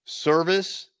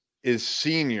Service is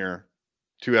senior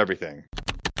to everything.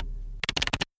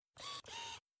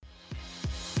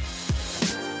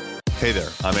 Hey there,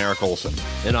 I'm Eric Olson.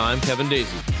 And I'm Kevin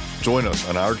Daisy. Join us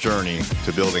on our journey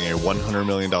to building a $100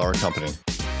 million company.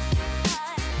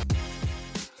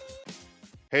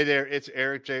 Hey there, it's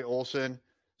Eric J. Olson.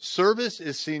 Service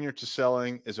is senior to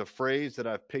selling is a phrase that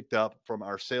I've picked up from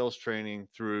our sales training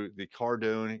through the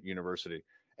Cardone University.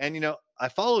 And, I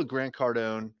follow Grant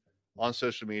Cardone on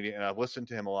social media and I've listened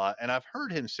to him a lot. And I've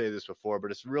heard him say this before, but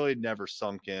it's really never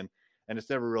sunk in. And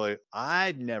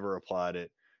I'd never applied it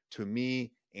to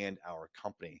me and our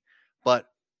company. But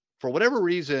for whatever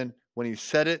reason, when he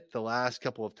said it the last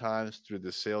couple of times through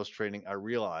the sales training, I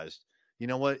realized, you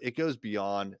know what? It goes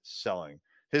beyond selling.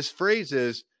 His phrase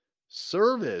is,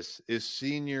 service is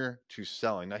senior to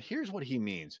selling. Now, here's what he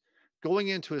means. Going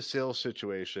into a sales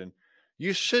situation,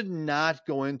 you should not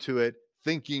go into it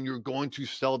thinking you're going to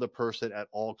sell the person at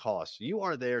all costs. You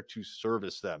are there to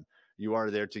service them. You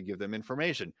are there to give them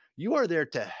information. You are there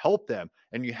to help them.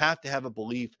 And you have to have a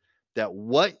belief that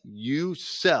what you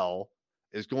sell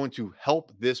is going to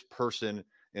help this person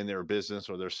in their business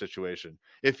or their situation.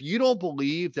 If you don't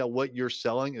believe that what you're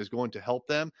selling is going to help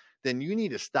them, then you need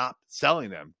to stop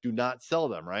selling them. Do not sell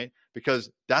them, right?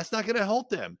 Because that's not going to help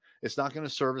them. It's not going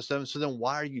to service them. So then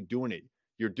why are you doing it?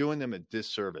 You're doing them a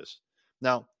disservice.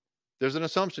 Now, there's an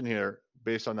assumption here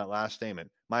based on that last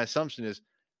statement. My assumption is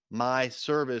my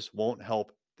service won't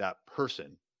help that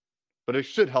person, but it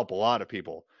should help a lot of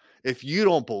people. If you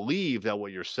don't believe that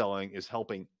what you're selling is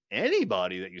helping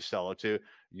anybody that you sell it to,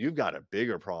 you've got a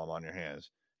bigger problem on your hands.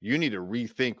 You need to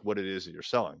rethink what it is that you're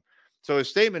selling. So his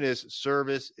statement is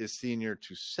service is senior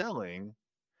to selling,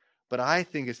 but I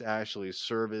think it's actually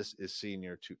service is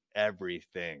senior to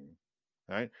everything,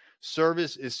 right?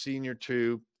 Service is senior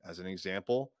to, as an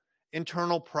example,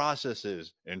 internal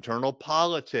processes, internal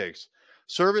politics.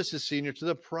 Service is senior to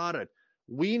the product.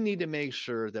 We need to make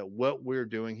sure that what we're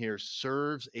doing here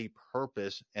serves a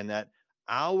purpose and that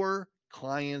our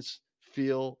clients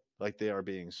feel like they are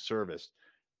being serviced.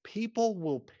 People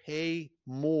will pay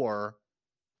more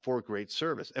for great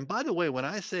service. And by the way, when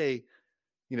I say,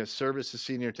 service is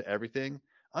senior to everything,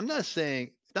 I'm not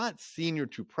saying it's not senior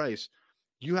to price.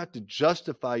 You have to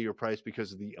justify your price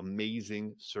because of the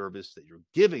amazing service that you're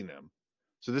giving them.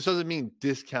 So this doesn't mean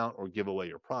discount or give away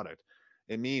your product.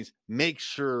 It means make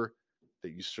sure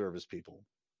that you service people.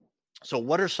 So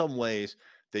what are some ways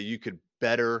that you could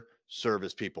better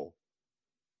service people?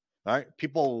 All right.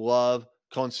 People love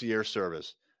concierge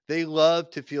service. They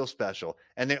love to feel special.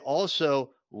 And they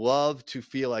also love to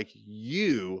feel like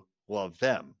you love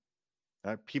them.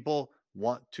 All right? People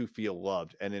want to feel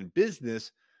loved. And in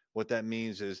business, what that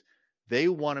means is they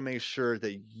want to make sure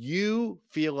that you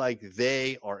feel like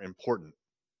they are important.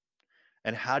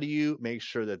 And how do you make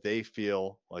sure that they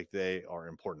feel like they are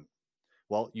important?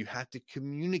 Well, you have to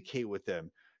communicate with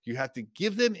them. You have to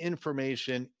give them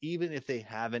information, even if they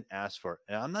haven't asked for it.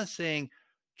 And I'm not saying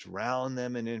drown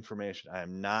them in information. I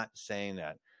am not saying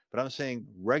that. But I'm saying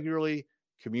regularly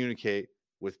communicate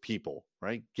with people,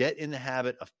 right? Get in the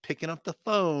habit of picking up the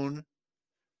phone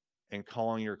and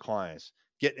calling your clients.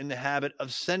 Get in the habit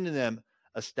of sending them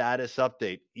a status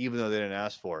update, even though they didn't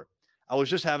ask for it. I was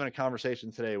just having a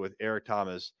conversation today with Eric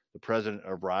Thomas, the president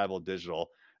of Rival Digital,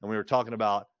 and we were talking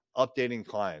about updating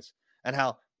clients and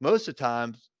how most of the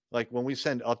times, like when we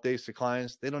send updates to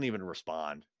clients, they don't even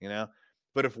respond,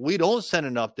 But if we don't send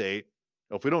an update,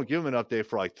 if we don't give them an update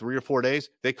for like 3 or 4 days,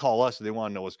 they call us and they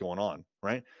want to know what's going on,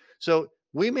 right? So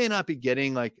we may not be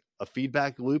getting like a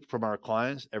feedback loop from our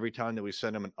clients every time that we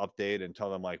send them an update and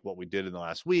tell them like what we did in the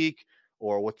last week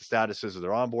or what the status is of their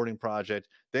onboarding project.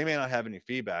 They may not have any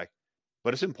feedback,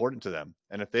 but it's important to them.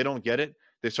 And if they don't get it,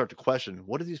 they start to question,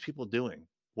 what are these people doing?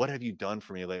 What have you done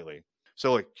for me lately?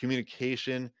 So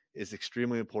communication is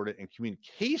extremely important, and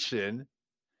communication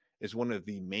is one of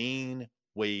the main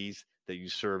ways that you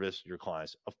service your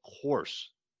clients. Of course,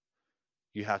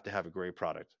 you have to have a great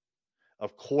product.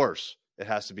 Of course, it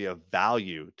has to be of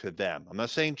value to them. I'm not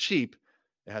saying cheap.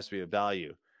 It has to be of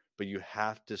value, but you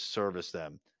have to service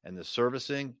them. And the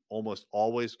servicing almost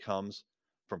always comes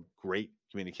from great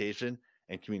communication,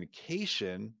 and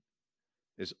communication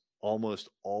is almost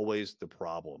always the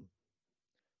problem.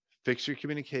 Fix your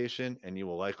communication and you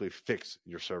will likely fix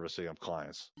your servicing of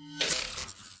clients.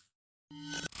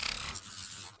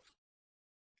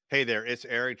 Hey there, it's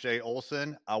Eric J.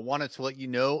 Olson. I wanted to let you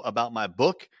know about my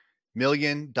book, $1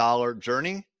 Million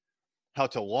Journey, How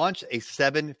to Launch a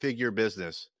 7-Figure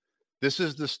Business. This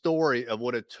is the story of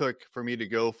what it took for me to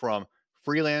go from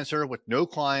freelancer with no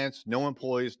clients, no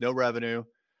employees, no revenue,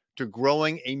 to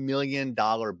growing $1 million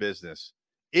business.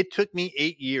 It took me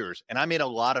 8 years and I made a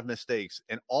lot of mistakes.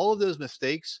 And all of those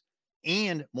mistakes,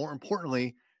 and more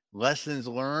importantly, lessons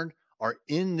learned, are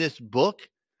in this book.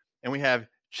 And we have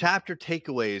chapter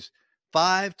takeaways,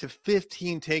 5 to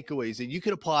 15 takeaways that you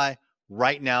can apply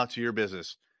right now to your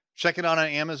business. Check it out on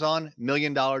Amazon, $1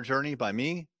 Million Journey by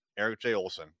me, Eric J.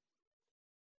 Olson.